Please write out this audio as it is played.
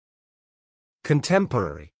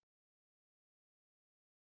Contemporary.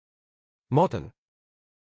 Modern.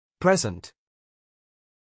 Present.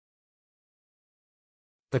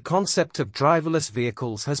 The concept of driverless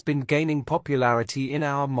vehicles has been gaining popularity in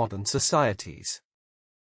our modern societies.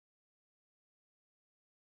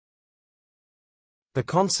 The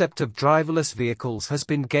concept of driverless vehicles has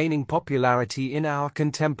been gaining popularity in our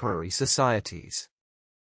contemporary societies.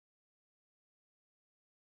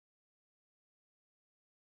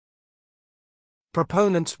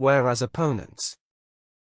 Proponents whereas opponents.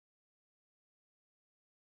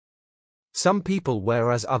 Some people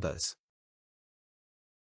whereas others.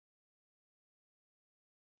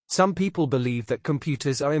 Some people believe that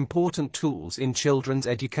computers are important tools in children's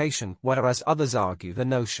education, whereas others argue the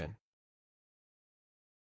notion.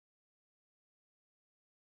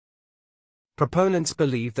 Proponents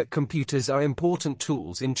believe that computers are important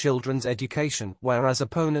tools in children's education, whereas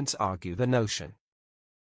opponents argue the notion.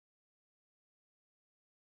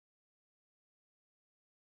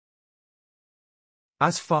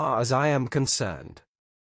 As far as I am concerned,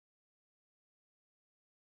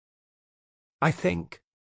 I think.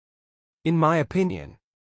 In my opinion,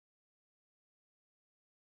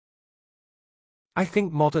 I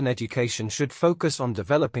think modern education should focus on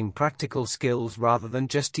developing practical skills rather than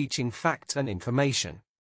just teaching facts and information.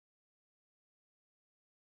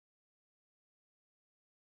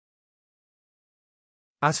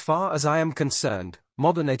 As far as I am concerned,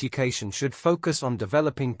 modern education should focus on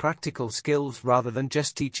developing practical skills rather than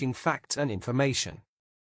just teaching facts and information.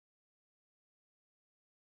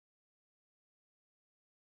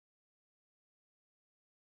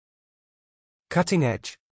 Cutting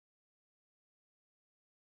edge.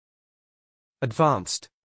 Advanced.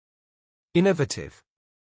 Innovative.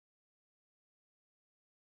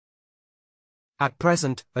 At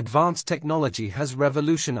present, advanced technology has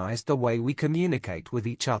revolutionized the way we communicate with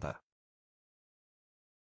each other.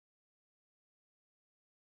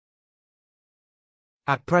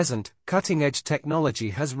 At present, cutting-edge technology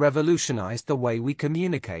has revolutionized the way we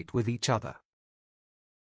communicate with each other.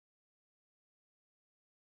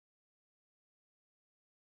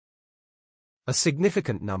 A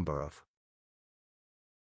significant number of.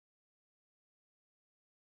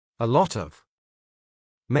 A lot of.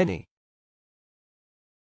 Many.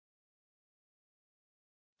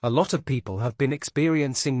 A lot of people have been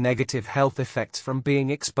experiencing negative health effects from being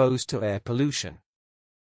exposed to air pollution.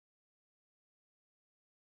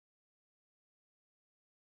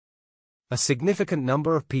 A significant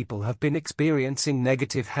number of people have been experiencing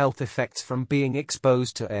negative health effects from being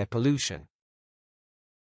exposed to air pollution.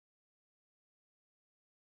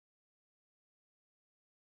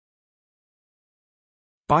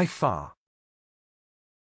 By far.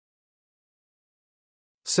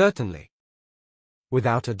 Certainly.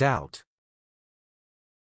 Without a doubt.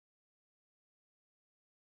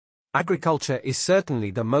 Agriculture is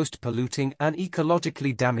certainly the most polluting and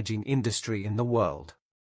ecologically damaging industry in the world.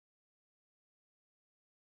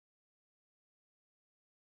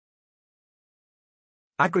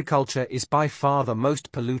 Agriculture is by far the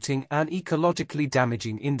most polluting and ecologically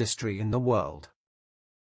damaging industry in the world.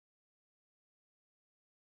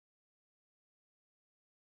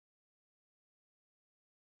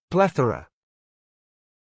 Plethora.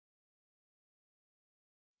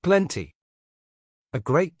 Plenty. A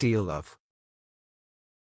great deal of.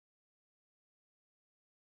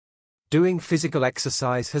 Doing physical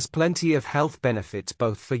exercise has plenty of health benefits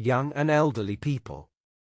both for young and elderly people.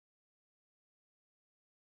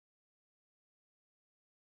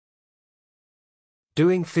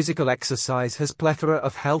 Doing physical exercise has plethora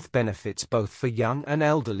of health benefits both for young and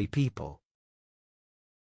elderly people.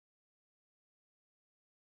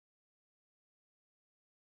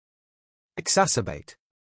 Exacerbate.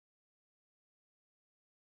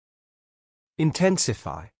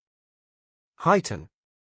 Intensify. Heighten.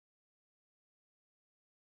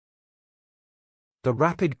 The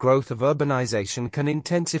rapid growth of urbanization can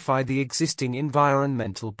intensify the existing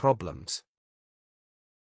environmental problems.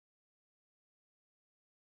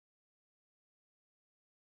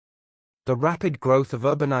 The rapid growth of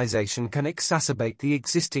urbanization can exacerbate the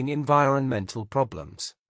existing environmental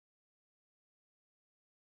problems.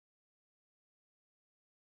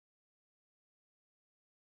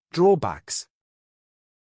 Drawbacks.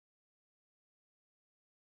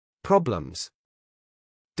 Problems.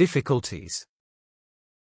 Difficulties.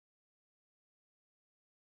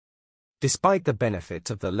 Despite the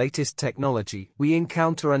benefit of the latest technology, we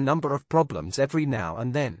encounter a number of problems every now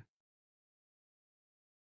and then.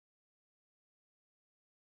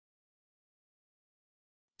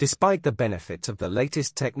 Despite the benefit of the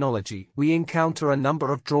latest technology, we encounter a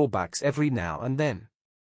number of drawbacks every now and then.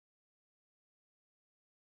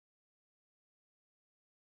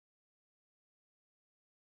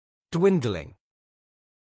 dwindling,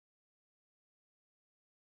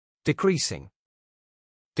 decreasing,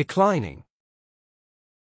 declining.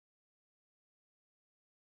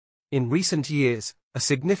 In recent years, a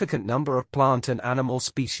significant number of plant and animal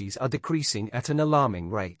species are decreasing at an alarming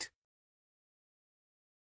rate.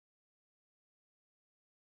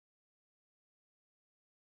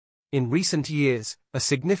 In recent years, a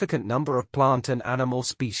significant number of plant and animal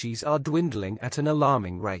species are dwindling at an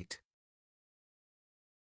alarming rate.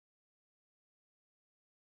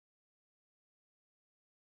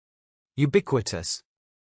 Ubiquitous,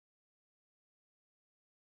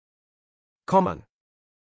 common,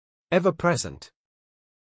 ever-present.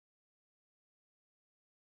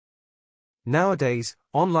 Nowadays,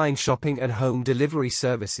 online shopping and home delivery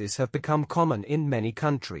services have become common in many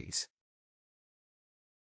countries.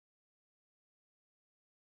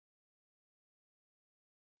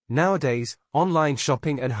 Nowadays, online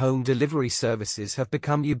shopping and home delivery services have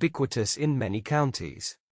become ubiquitous in many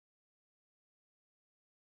counties.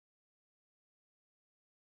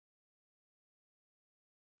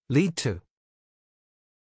 Lead to,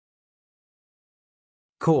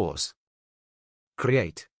 cause,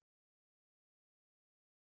 create.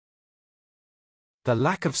 The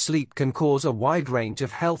lack of sleep can cause a wide range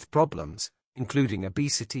of health problems, including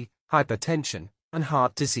obesity, hypertension, and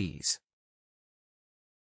heart disease.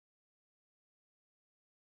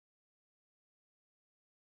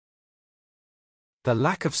 The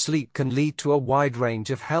lack of sleep can lead to a wide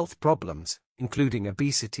range of health problems, including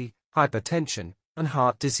obesity, hypertension, and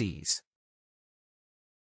heart disease.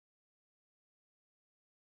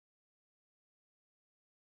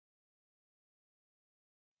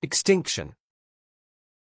 Extinction,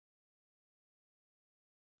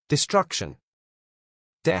 destruction,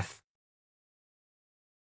 death.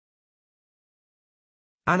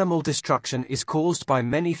 Animal destruction is caused by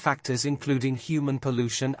many factors including human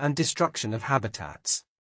pollution and destruction of habitats.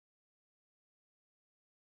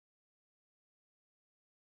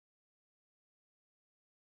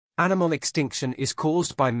 Animal extinction is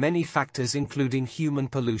caused by many factors including human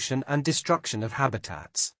pollution and destruction of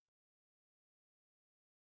habitats.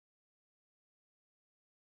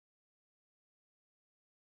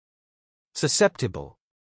 Susceptible,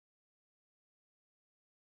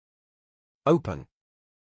 open,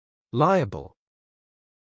 liable.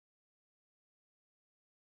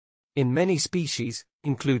 In many species,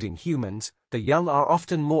 including humans, the young are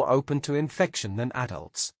often more open to infection than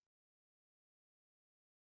adults.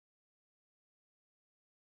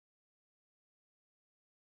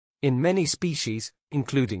 In many species,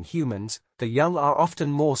 including humans, the young are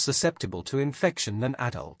often more susceptible to infection than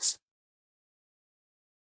adults.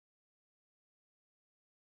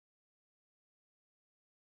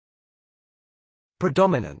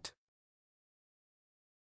 Predominant,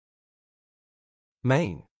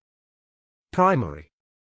 main, primary.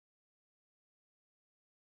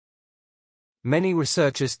 Many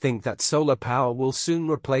researchers think that solar power will soon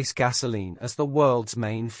replace gasoline as the world's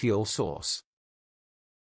main fuel source.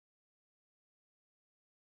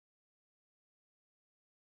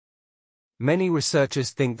 Many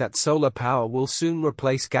researchers think that solar power will soon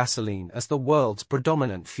replace gasoline as the world's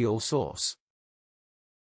predominant fuel source.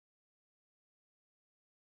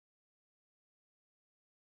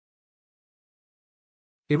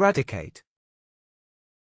 Eradicate,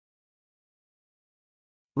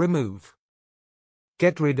 remove,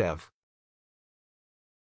 get rid of.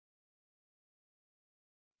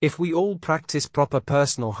 If we all practice proper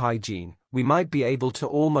personal hygiene, we might be able to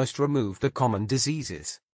almost remove the common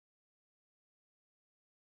diseases.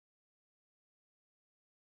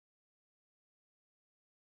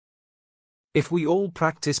 If we all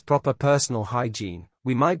practice proper personal hygiene,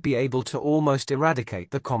 we might be able to almost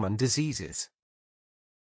eradicate the common diseases.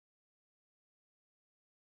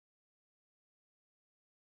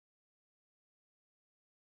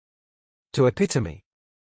 To epitome.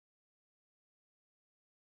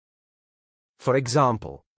 For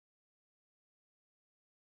example,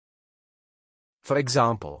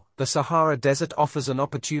 the Sahara Desert offers an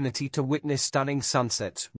opportunity to witness stunning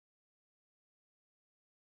sunsets.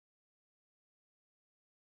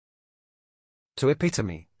 To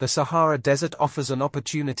epitome, the Sahara Desert offers an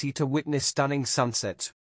opportunity to witness stunning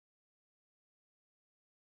sunsets.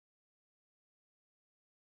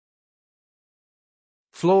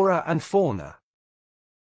 Flora and fauna.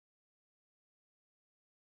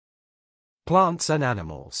 Plants and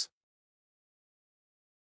animals.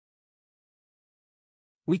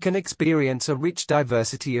 We can experience a rich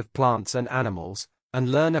diversity of plants and animals,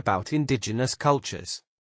 and learn about indigenous cultures.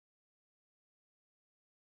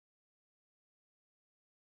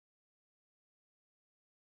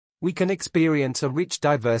 We can experience a rich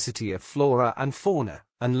diversity of flora and fauna,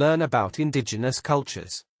 and learn about indigenous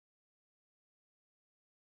cultures.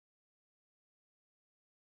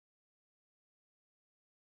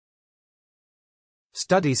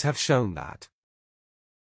 Studies have shown that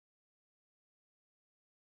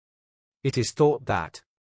it is thought that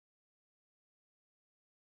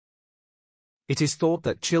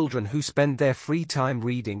children who spend their free time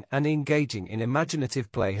reading and engaging in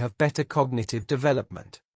imaginative play have better cognitive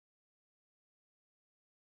development.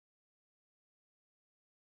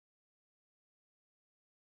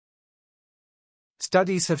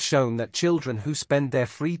 Studies have shown that children who spend their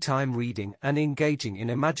free time reading and engaging in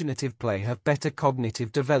imaginative play have better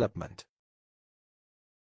cognitive development.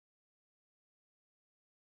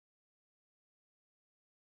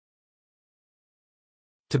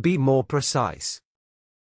 To be more precise.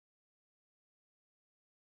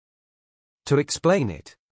 To explain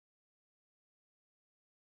it.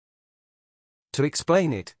 To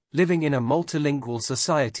explain it, living in a multilingual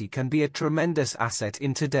society can be a tremendous asset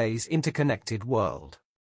in today's interconnected world.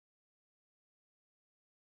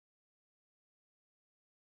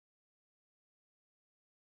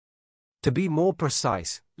 To be more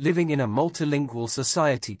precise, living in a multilingual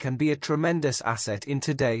society can be a tremendous asset in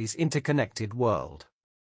today's interconnected world.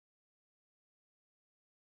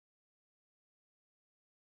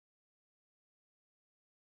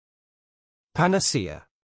 Panacea.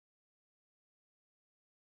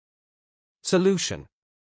 Solution.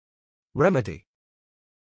 Remedy.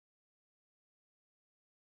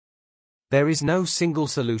 There is no single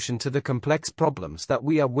solution to the complex problems that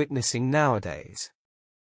we are witnessing nowadays.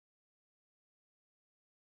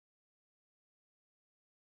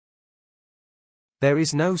 There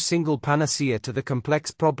is no single panacea to the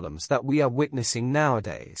complex problems that we are witnessing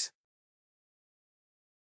nowadays.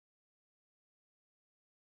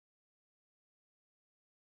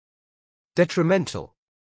 Detrimental.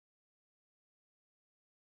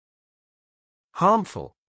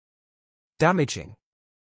 Harmful. Damaging.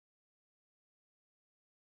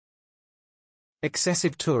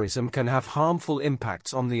 Excessive tourism can have harmful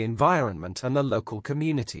impacts on the environment and the local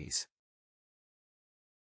communities.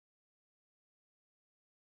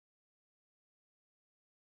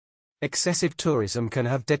 Excessive tourism can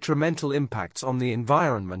have detrimental impacts on the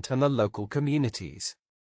environment and the local communities.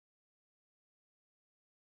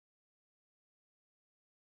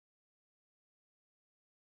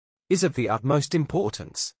 Is of the utmost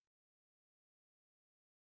importance.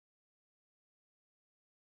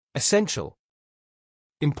 Essential.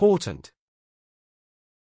 Important.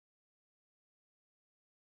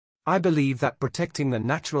 I believe that protecting the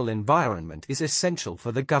natural environment is essential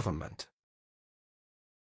for the government.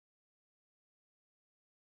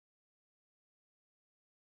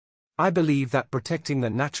 I believe that protecting the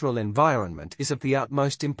natural environment is of the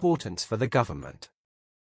utmost importance for the government.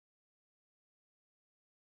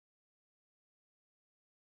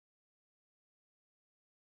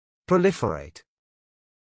 Proliferate.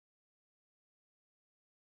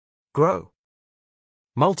 Grow.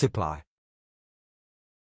 Multiply.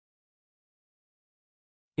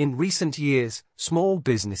 In recent years, small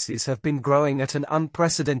businesses have been growing at an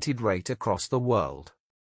unprecedented rate across the world.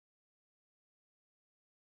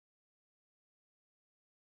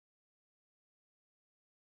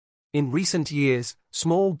 In recent years,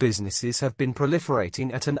 small businesses have been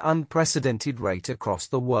proliferating at an unprecedented rate across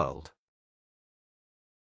the world.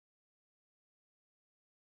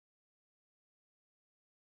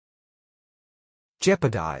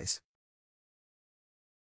 Jeopardize.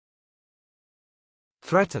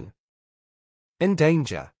 Threaten.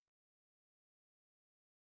 Endanger.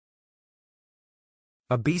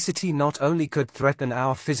 Obesity not only could threaten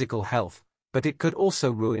our physical health, but it could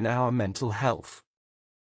also ruin our mental health.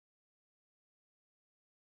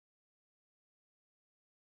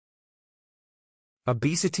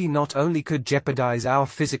 Obesity not only could jeopardize our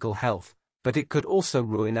physical health, but it could also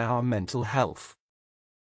ruin our mental health.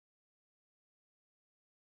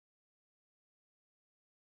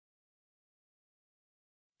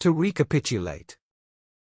 To recapitulate.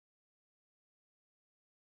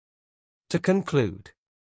 To conclude.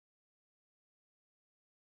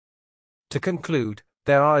 To conclude,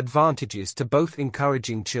 there are advantages to both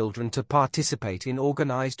encouraging children to participate in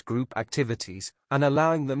organized group activities and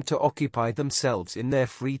allowing them to occupy themselves in their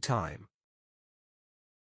free time.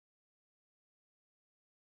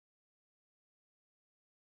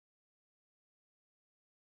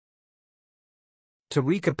 To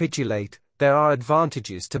recapitulate, there are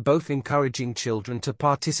advantages to both encouraging children to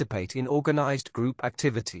participate in organized group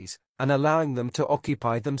activities and allowing them to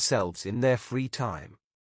occupy themselves in their free time.